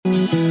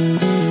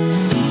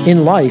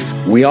In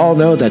life, we all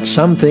know that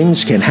some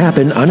things can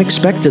happen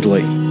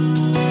unexpectedly.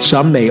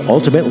 Some may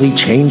ultimately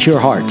change your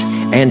heart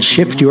and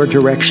shift your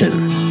direction.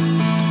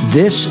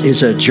 This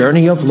is a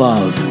journey of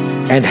love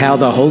and how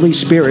the Holy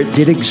Spirit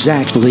did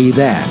exactly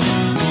that.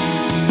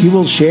 You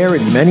will share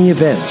in many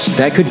events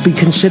that could be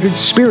considered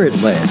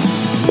Spirit-led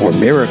or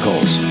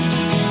miracles.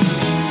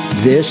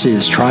 This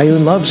is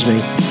Triune Loves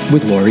Me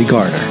with Lori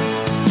Garner.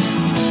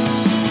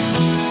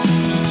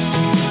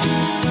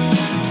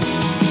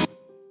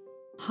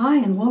 Hi,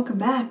 and welcome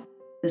back.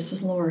 This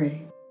is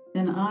Lori,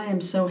 and I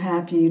am so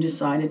happy you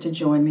decided to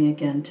join me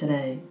again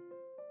today.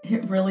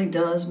 It really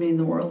does mean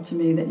the world to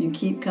me that you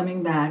keep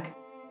coming back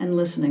and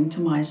listening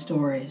to my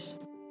stories.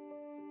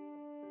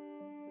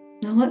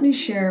 Now let me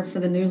share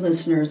for the new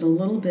listeners a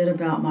little bit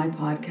about my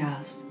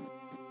podcast.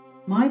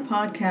 My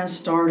podcast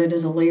started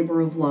as a labor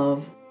of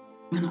love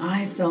when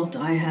I felt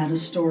I had a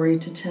story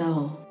to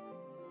tell,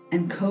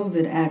 and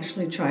COVID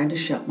actually tried to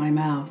shut my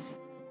mouth.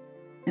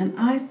 And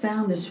I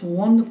found this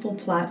wonderful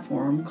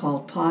platform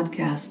called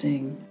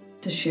podcasting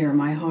to share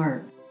my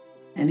heart.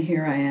 And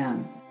here I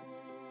am.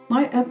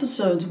 My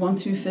episodes 1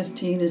 through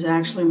 15 is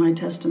actually my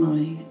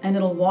testimony, and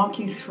it'll walk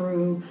you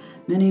through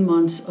many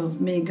months of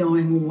me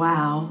going,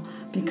 wow,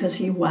 because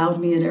he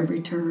wowed me at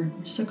every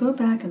turn. So go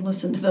back and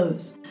listen to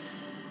those.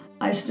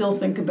 I still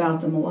think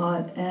about them a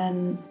lot,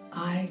 and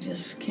I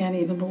just can't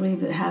even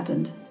believe it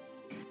happened.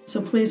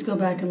 So please go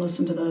back and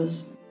listen to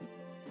those.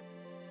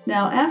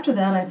 Now, after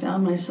that, I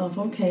found myself,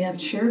 okay, I've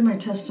shared my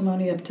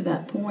testimony up to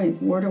that point.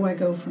 Where do I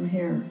go from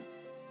here?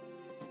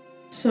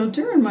 So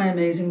during my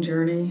amazing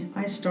journey,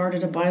 I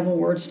started a Bible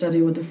word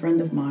study with a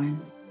friend of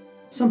mine,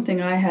 something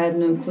I had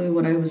no clue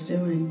what I was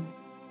doing.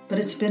 But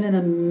it's been an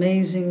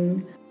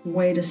amazing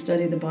way to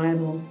study the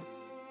Bible.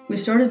 We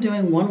started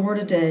doing one word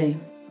a day,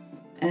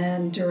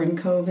 and during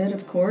COVID,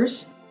 of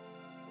course,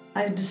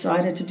 I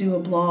decided to do a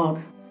blog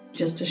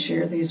just to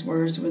share these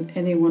words with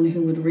anyone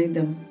who would read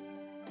them.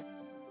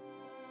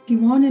 If you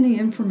want any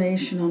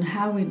information on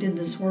how we did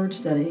this word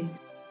study,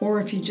 or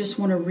if you just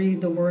want to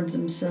read the words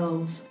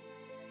themselves,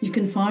 you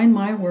can find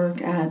my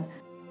work at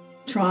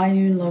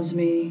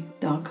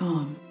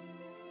triunelovesme.com.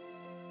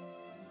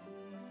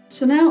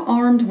 So now,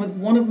 armed with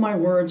one of my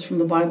words from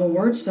the Bible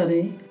word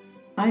study,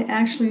 I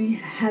actually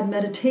had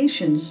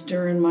meditations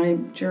during my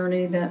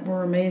journey that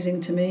were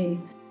amazing to me.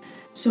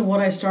 So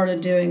what I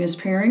started doing is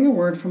pairing a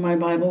word from my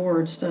Bible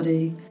word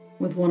study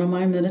with one of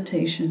my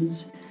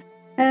meditations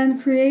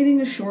and creating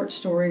a short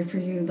story for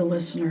you, the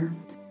listener.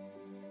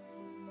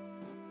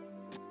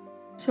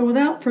 So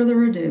without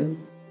further ado,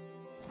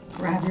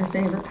 grab your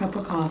favorite cup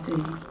of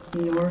coffee,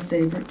 your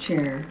favorite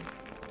chair,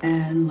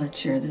 and let's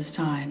share this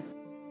time.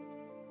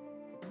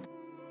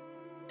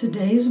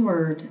 Today's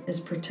word is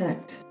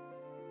protect.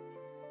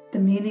 The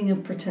meaning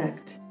of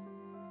protect: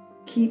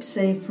 keep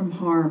safe from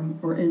harm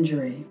or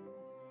injury.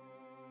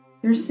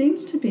 There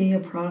seems to be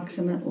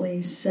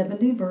approximately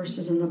 70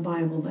 verses in the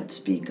Bible that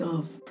speak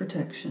of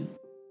protection.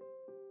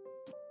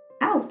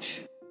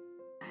 Ouch!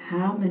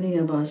 How many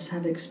of us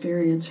have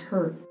experienced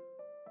hurt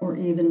or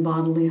even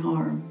bodily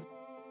harm?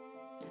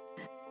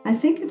 I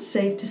think it's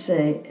safe to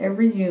say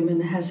every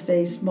human has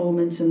faced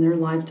moments in their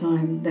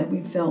lifetime that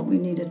we felt we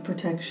needed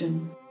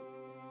protection.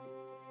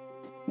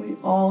 We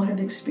all have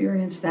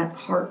experienced that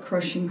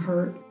heart-crushing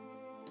hurt,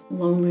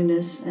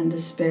 loneliness, and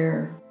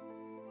despair,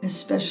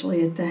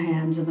 especially at the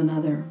hands of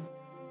another.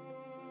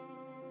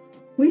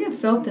 We have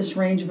felt this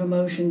range of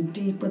emotion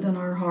deep within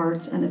our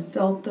hearts and have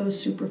felt those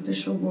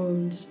superficial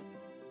wounds.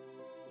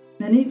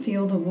 Many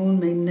feel the wound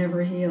may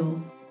never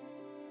heal.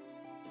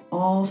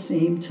 All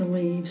seem to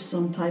leave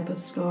some type of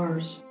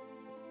scars.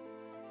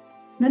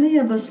 Many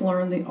of us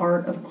learn the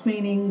art of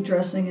cleaning,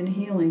 dressing, and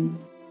healing,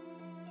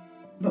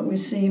 but we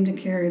seem to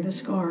carry the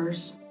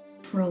scars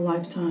for a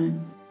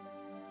lifetime.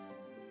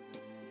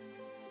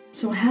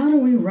 So how do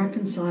we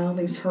reconcile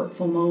these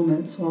hurtful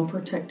moments while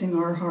protecting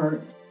our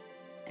heart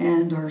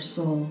and our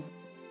soul?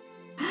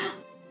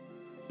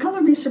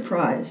 Color me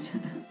surprised.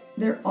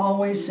 There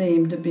always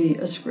seemed to be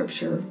a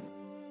scripture.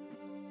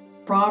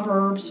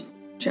 Proverbs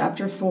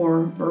chapter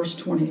 4, verse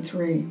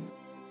 23.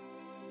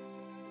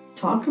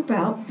 Talk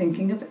about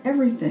thinking of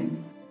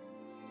everything.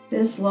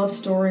 This love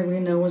story we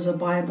know as a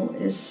Bible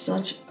is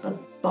such a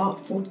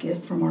thoughtful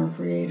gift from our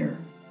Creator.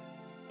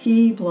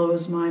 He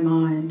blows my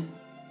mind.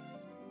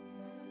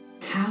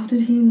 How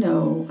did he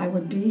know I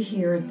would be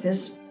here at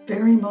this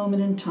very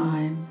moment in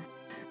time,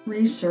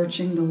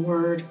 researching the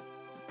word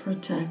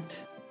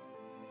protect?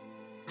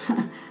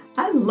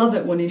 I love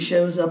it when he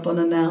shows up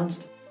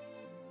unannounced.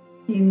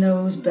 He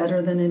knows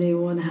better than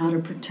anyone how to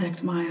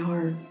protect my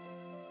heart.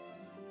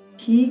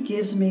 He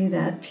gives me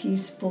that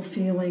peaceful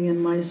feeling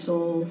in my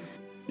soul,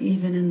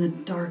 even in the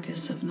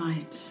darkest of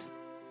nights.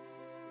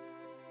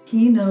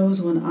 He knows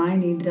when I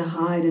need to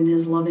hide in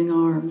his loving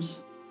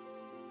arms.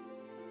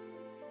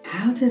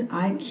 How did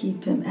I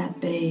keep him at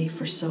bay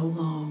for so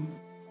long?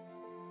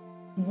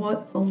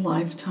 What a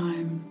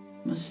lifetime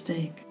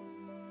mistake.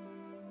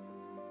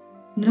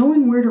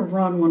 Knowing where to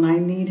run when I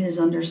need his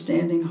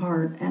understanding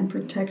heart and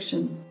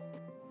protection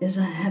is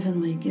a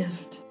heavenly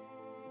gift.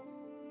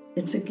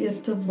 It's a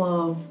gift of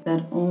love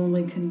that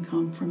only can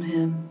come from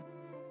Him.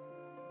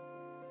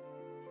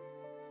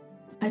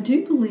 I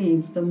do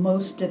believe the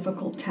most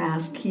difficult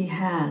task He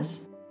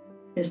has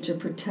is to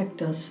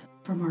protect us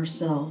from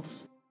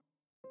ourselves.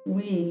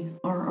 We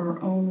are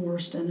our own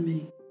worst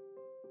enemy.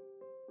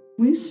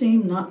 We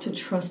seem not to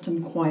trust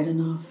Him quite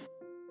enough.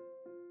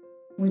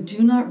 We do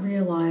not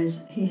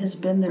realize He has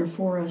been there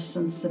for us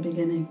since the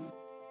beginning.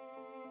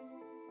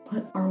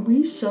 But are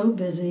we so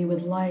busy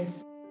with life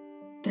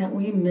that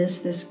we miss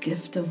this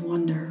gift of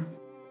wonder?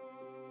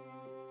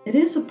 It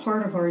is a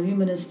part of our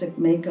humanistic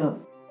makeup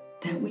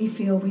that we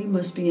feel we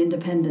must be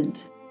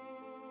independent.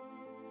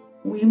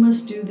 We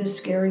must do this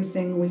scary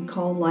thing we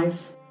call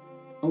life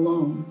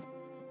alone.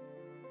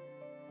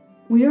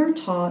 We are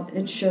taught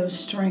it shows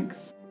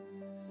strength.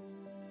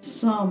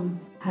 Some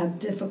have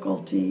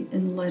difficulty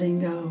in letting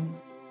go.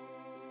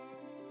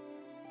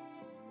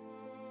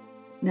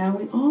 Now,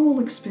 we all will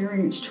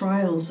experience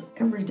trials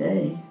every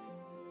day.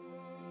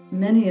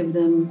 Many of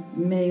them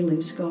may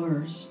leave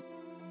scars.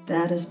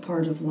 That is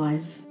part of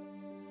life.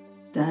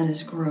 That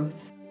is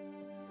growth.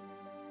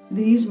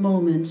 These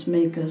moments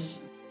make us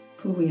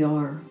who we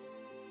are.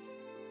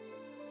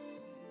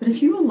 But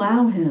if you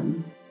allow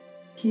Him,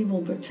 He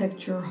will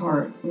protect your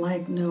heart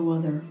like no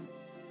other.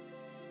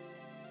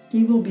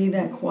 He will be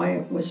that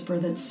quiet whisper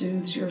that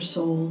soothes your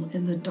soul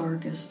in the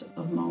darkest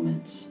of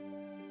moments.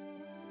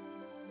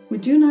 We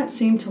do not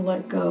seem to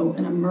let go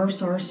and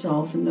immerse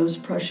ourselves in those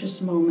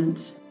precious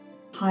moments,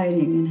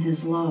 hiding in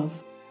His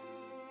love.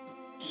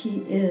 He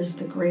is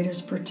the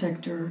greatest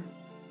protector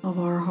of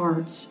our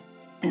hearts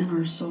and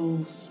our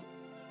souls.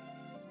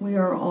 We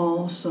are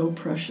all so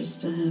precious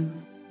to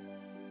Him.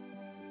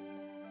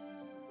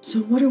 So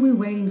what are we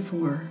waiting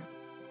for?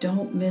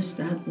 Don't miss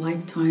that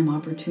lifetime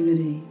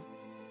opportunity.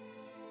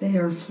 They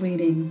are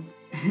fleeting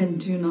and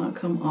do not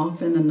come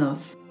often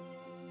enough.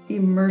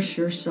 Immerse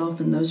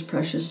yourself in those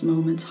precious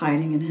moments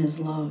hiding in His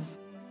love.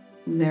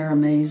 They're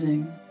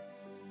amazing.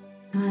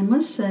 And I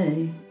must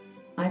say,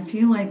 I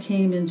feel I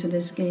came into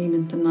this game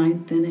in the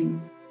 9th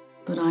inning,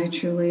 but I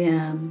truly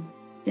am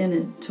in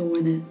it to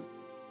win it.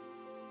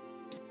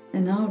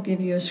 And I'll give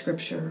you a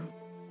scripture.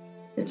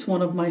 It's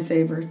one of my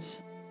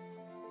favorites.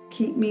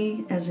 Keep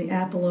me as the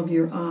apple of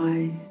your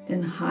eye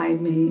and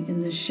hide me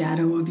in the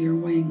shadow of your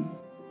wing.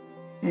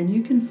 And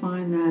you can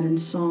find that in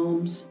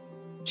Psalms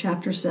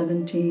chapter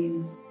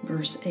 17,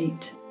 verse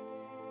 8.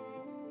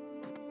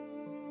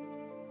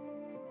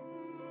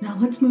 Now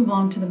let's move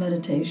on to the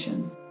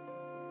meditation.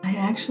 I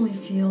actually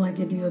feel I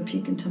give you a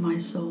peek into my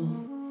soul.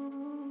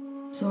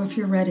 So if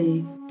you're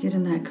ready, get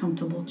in that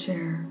comfortable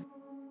chair,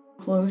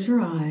 close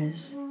your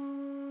eyes,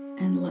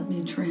 and let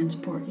me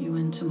transport you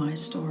into my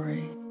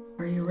story.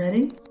 Are you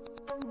ready?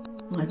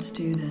 Let's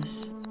do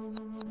this.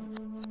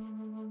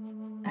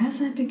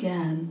 As I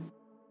began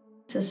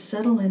to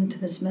settle into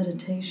this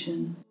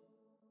meditation,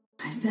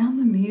 I found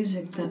the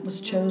music that was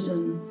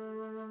chosen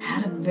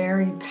had a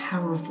very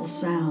powerful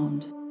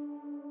sound,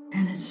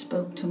 and it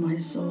spoke to my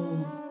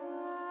soul,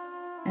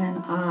 and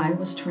I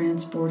was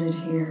transported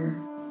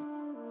here.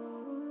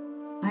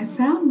 I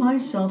found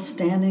myself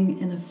standing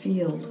in a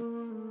field,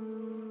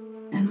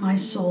 and my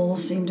soul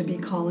seemed to be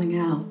calling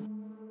out,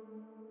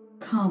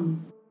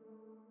 "Come,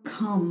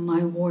 come,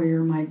 my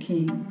warrior, my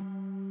king."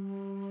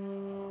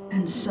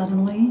 And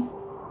suddenly,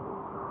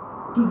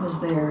 He was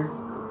there.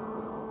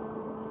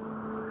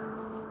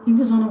 He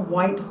was on a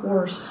white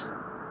horse,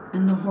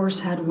 and the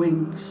horse had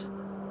wings.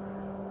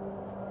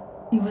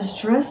 He was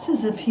dressed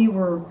as if he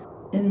were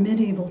in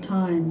medieval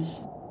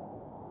times.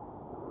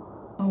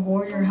 A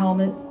warrior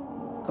helmet,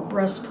 a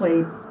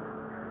breastplate.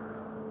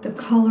 The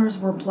colors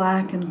were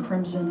black and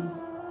crimson.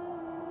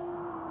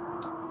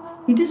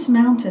 He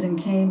dismounted and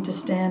came to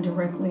stand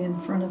directly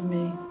in front of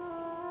me.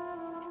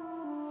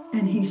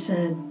 And he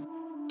said,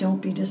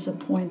 "Don't be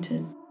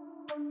disappointed.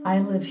 I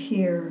live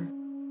here,"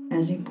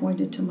 as he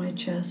pointed to my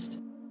chest.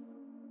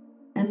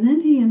 And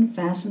then he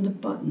unfastened a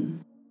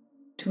button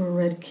to a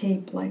red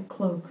cape-like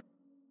cloak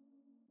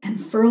and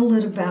furled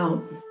it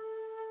about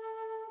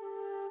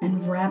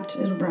and wrapped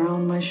it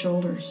around my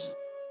shoulders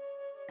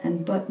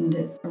and buttoned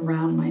it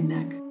around my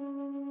neck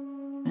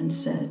and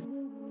said,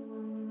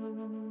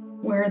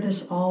 "Wear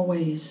this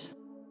always,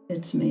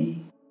 it's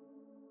me,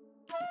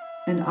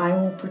 and I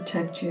will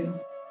protect you."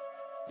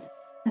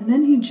 And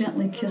then he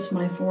gently kissed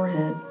my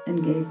forehead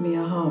and gave me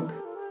a hug.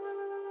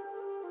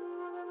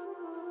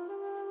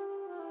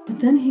 But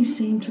then he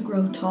seemed to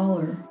grow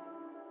taller.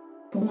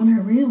 But when I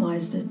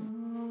realized it,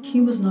 he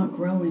was not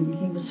growing,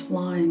 he was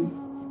flying.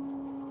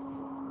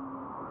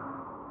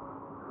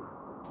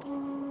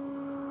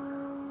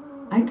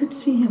 I could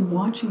see him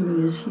watching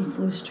me as he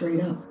flew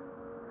straight up.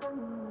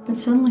 But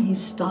suddenly he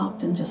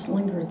stopped and just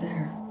lingered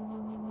there.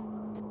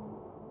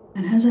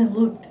 And as I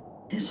looked,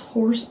 his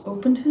horse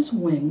opened his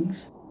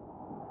wings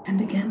and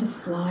began to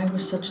fly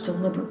with such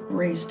deliberate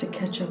grace to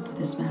catch up with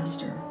his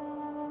master.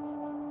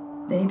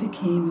 They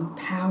became a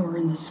power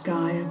in the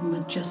sky of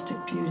majestic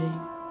beauty.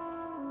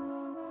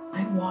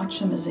 I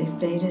watched them as they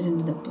faded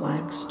into the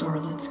black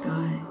starlit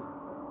sky.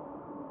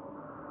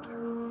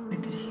 I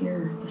could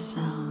hear the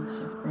sounds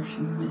of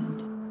rushing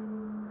wind,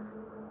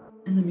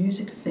 and the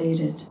music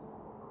faded,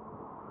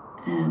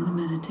 and the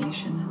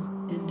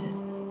meditation ended.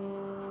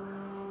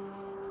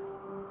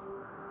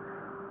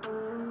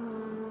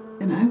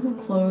 And I will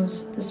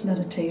close this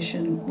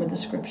meditation with a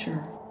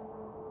scripture.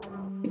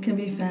 It can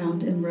be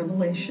found in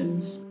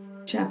Revelations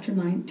chapter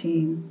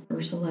 19,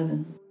 verse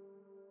 11.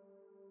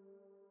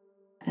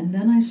 And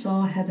then I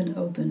saw heaven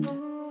opened,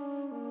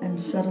 and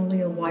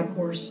suddenly a white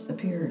horse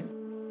appeared.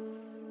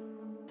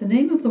 The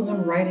name of the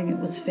one riding it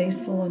was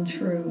Faithful and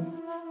True,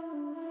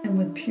 and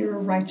with pure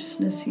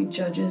righteousness he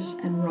judges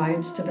and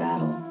rides to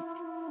battle.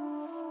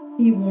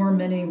 He wore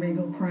many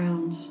regal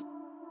crowns.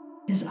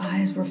 His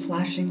eyes were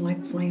flashing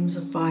like flames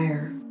of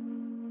fire.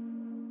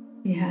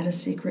 He had a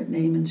secret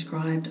name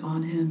inscribed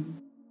on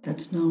him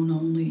that's known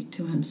only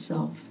to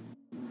himself.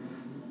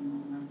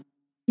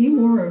 He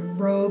wore a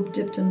robe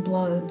dipped in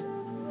blood,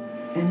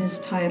 and his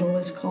title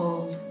is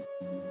called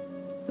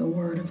the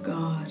Word of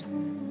God.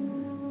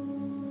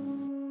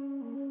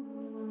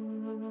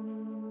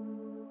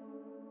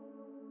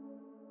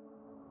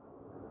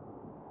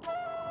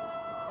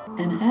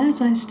 And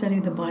as I study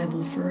the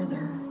Bible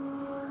further,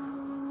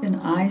 and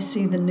I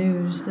see the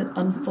news that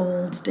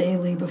unfolds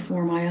daily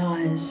before my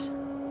eyes,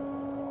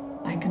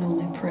 I can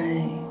only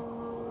pray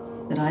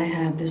that I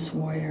have this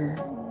warrior,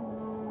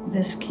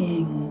 this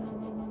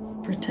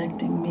king,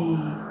 protecting me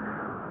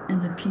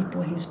and the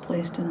people he's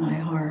placed in my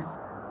heart,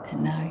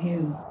 and now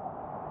you,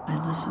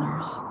 my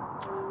listeners.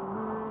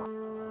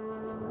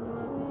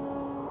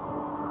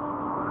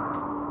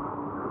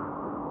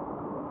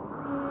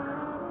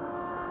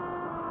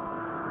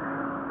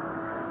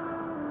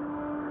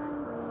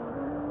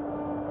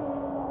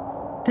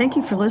 Thank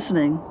you for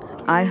listening.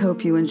 I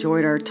hope you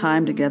enjoyed our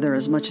time together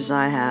as much as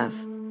I have.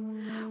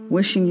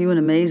 Wishing you an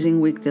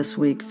amazing week this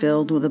week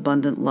filled with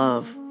abundant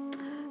love.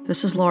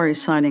 This is Laurie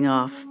signing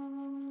off.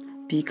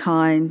 Be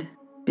kind,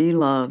 be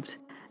loved,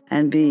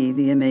 and be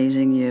the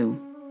amazing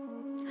you.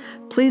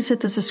 Please hit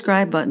the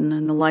subscribe button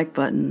and the like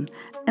button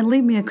and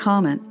leave me a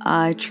comment.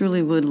 I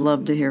truly would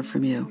love to hear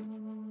from you.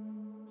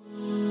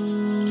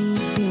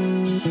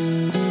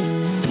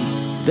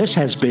 This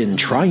has been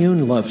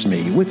Triune Loves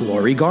Me with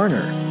Laurie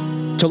Garner.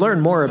 To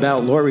learn more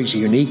about Laurie's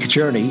unique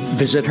journey,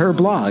 visit her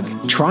blog,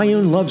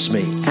 Triune Loves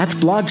Me, at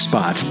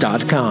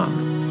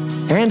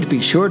blogspot.com. And be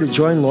sure to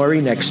join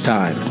Laurie next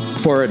time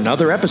for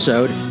another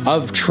episode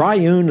of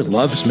Triune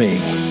Loves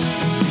Me.